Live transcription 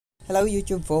Hello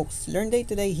YouTube folks, Learn Day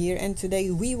today here, and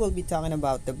today we will be talking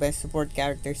about the best support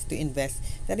characters to invest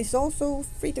that is also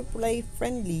free to play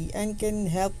friendly and can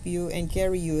help you and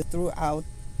carry you throughout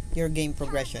your game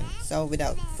progression. So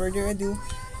without further ado,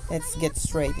 let's get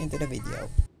straight into the video.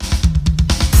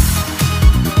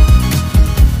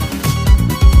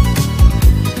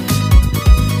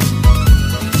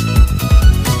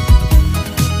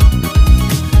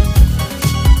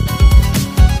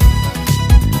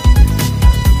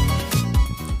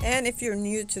 And if you're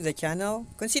new to the channel,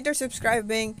 consider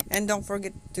subscribing and don't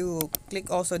forget to click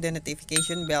also the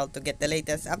notification bell to get the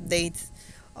latest updates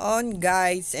on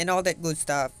guides and all that good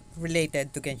stuff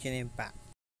related to Genshin Impact.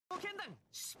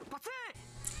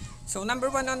 So number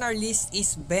 1 on our list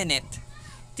is Bennett.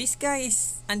 This guy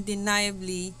is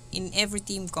undeniably in every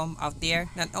team comp out there.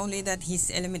 Not only that,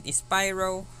 his element is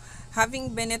Pyro.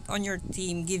 Having Bennett on your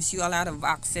team gives you a lot of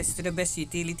access to the best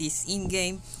utilities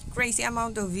in-game, crazy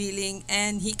amount of healing,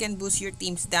 and he can boost your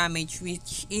team's damage,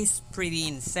 which is pretty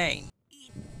insane.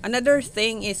 Another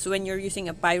thing is when you're using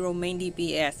a Pyro main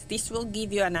DPS, this will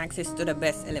give you an access to the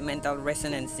best elemental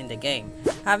resonance in the game.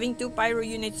 Having 2 Pyro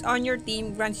units on your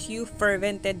team grants you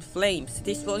Fervented Flames.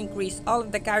 This will increase all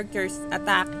of the characters'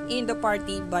 attack in the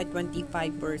party by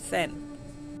 25%.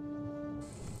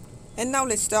 And now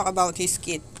let's talk about his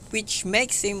kit, which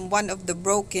makes him one of the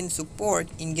broken support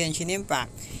in Genshin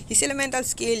Impact. His elemental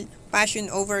skill, Passion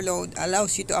Overload,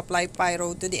 allows you to apply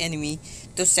Pyro to the enemy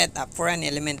to set up for an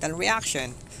elemental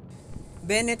reaction.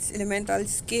 Bennett's elemental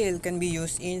skill can be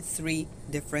used in 3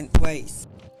 different ways.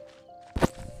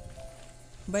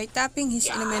 By tapping his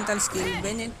elemental skill,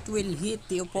 Bennett will hit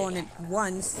the opponent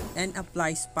once and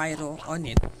applies Pyro on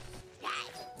it.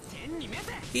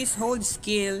 His hold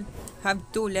skill have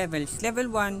 2 levels. Level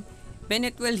 1,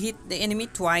 Bennett will hit the enemy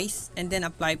twice and then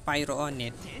apply Pyro on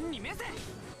it.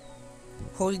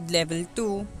 Hold level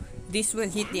 2, this will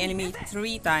hit the enemy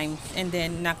 3 times and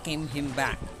then knock him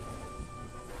back.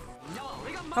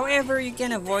 However, you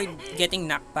can avoid getting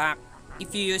knocked back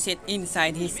if you use it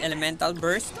inside his elemental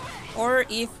burst or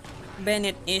if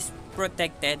Bennett is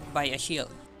protected by a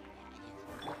shield.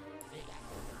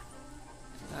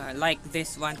 Like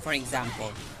this one for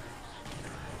example.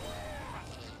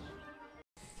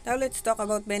 Now let's talk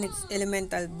about Bennett's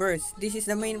elemental burst. This is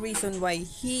the main reason why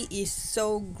he is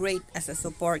so great as a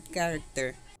support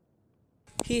character.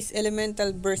 His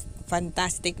elemental burst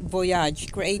Fantastic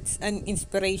Voyage creates an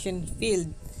inspiration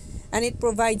field and it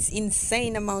provides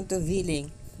insane amount of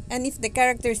healing. And if the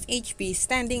character's HP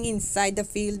standing inside the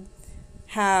field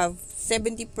have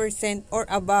 70% or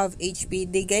above HP,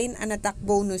 they gain an attack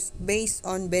bonus based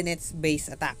on Bennett's base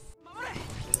attack.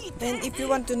 And if you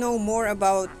want to know more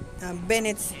about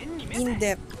Bennett's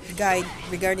in-depth guide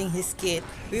regarding his kit,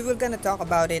 we will gonna talk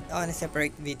about it on a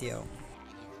separate video.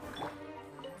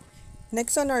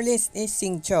 Next on our list is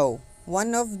Xingqiu,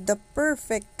 one of the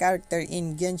perfect character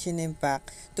in Genshin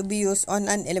Impact to be used on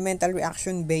an elemental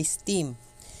reaction based team.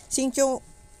 Xingqiu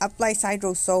applies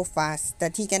Hydro so fast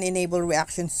that he can enable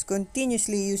reactions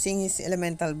continuously using his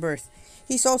elemental burst.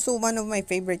 He's also one of my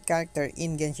favorite character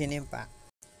in Genshin Impact.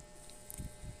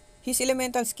 His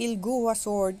elemental skill Guhua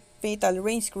Sword Fatal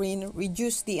Rain Screen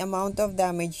reduces the amount of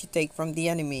damage you take from the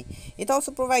enemy. It also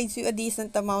provides you a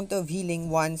decent amount of healing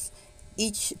once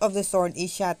each of the sword is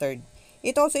shattered.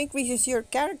 It also increases your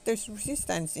character's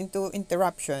resistance into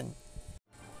interruption.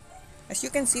 As you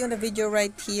can see on the video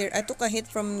right here, I took a hit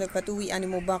from the Fatui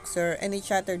Animo Boxer and it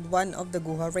shattered one of the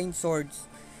Guhua Rain Swords.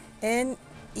 And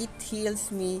it heals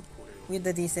me with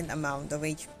a decent amount of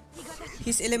HP.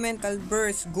 His elemental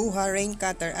burst Guhua Rain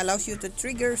Cutter allows you to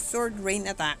trigger sword rain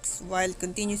attacks while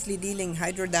continuously dealing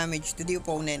hydro damage to the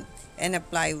opponent and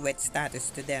apply wet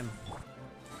status to them.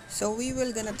 So we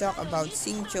will gonna talk about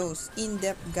Xingqiu's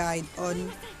in-depth guide on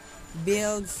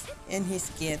builds and his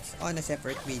kits on a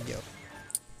separate video.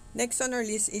 Next on our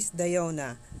list is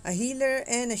Diona, a healer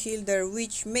and a shielder,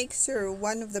 which makes her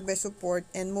one of the best support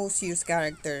and most used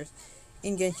characters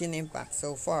in Genshin Impact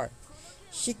so far.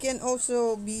 She can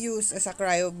also be used as a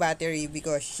cryo battery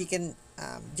because she can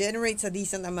generate a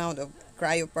decent amount of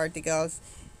cryo particles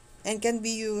and can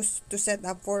be used to set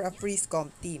up for a freeze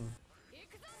comp team.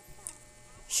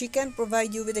 She can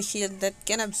provide you with a shield that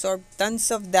can absorb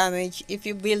tons of damage if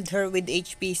you build her with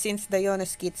HP, since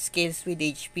Diona's kit scales with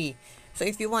HP. So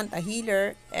if you want a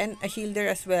healer and a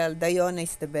shielder as well, Diona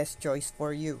is the best choice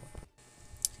for you.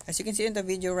 As you can see in the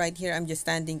video right here, I'm just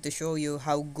standing to show you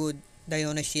how good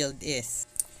Diona shield is.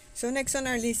 So next on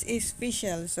our list is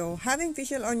Fischl. So having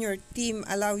Fischl on your team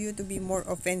allow you to be more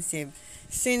offensive,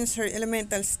 since her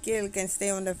elemental skill can stay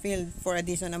on the field for a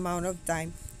decent amount of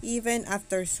time even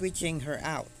after switching her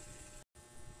out.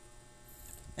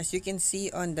 As you can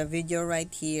see on the video right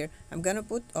here, I'm gonna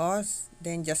put Oz,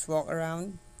 then just walk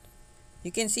around.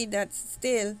 You can see that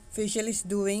still, Fischl is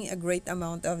doing a great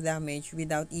amount of damage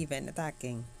without even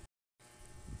attacking.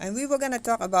 And we were gonna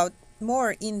talk about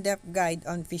more in-depth guide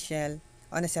on Fischl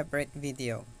on a separate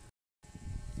video.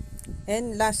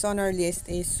 And last on our list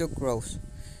is Sucrose.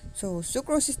 So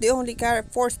Sucrose is the only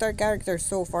 4-star character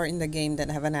so far in the game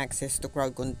that have an access to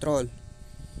crowd control.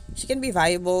 She can be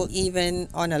viable even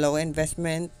on a low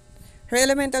investment. Her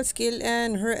elemental skill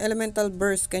and her elemental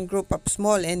burst can group up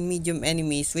small and medium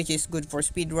enemies, which is good for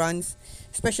speedruns,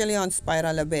 especially on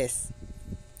Spiral Abyss.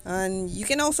 And you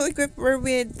can also equip her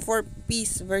with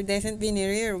 4-piece Verdescent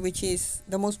Veneer, which is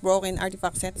the most broken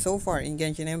artifact set so far in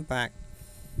Genshin Impact.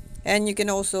 And you can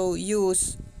also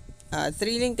use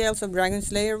Thrilling Tales of Dragon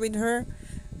Slayer with her.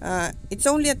 It's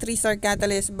only a 3-star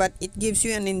catalyst, but it gives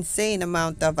you an insane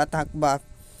amount of attack buff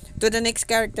to the next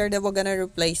character that we're gonna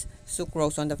replace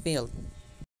Sucrose on the field.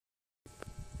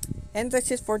 And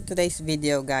that's it for today's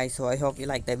video, guys. So I hope you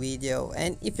liked the video.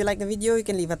 And if you like the video, you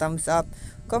can leave a thumbs up.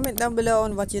 Comment down below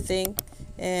on what you think.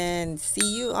 And see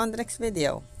you on the next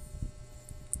video.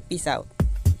 Peace out.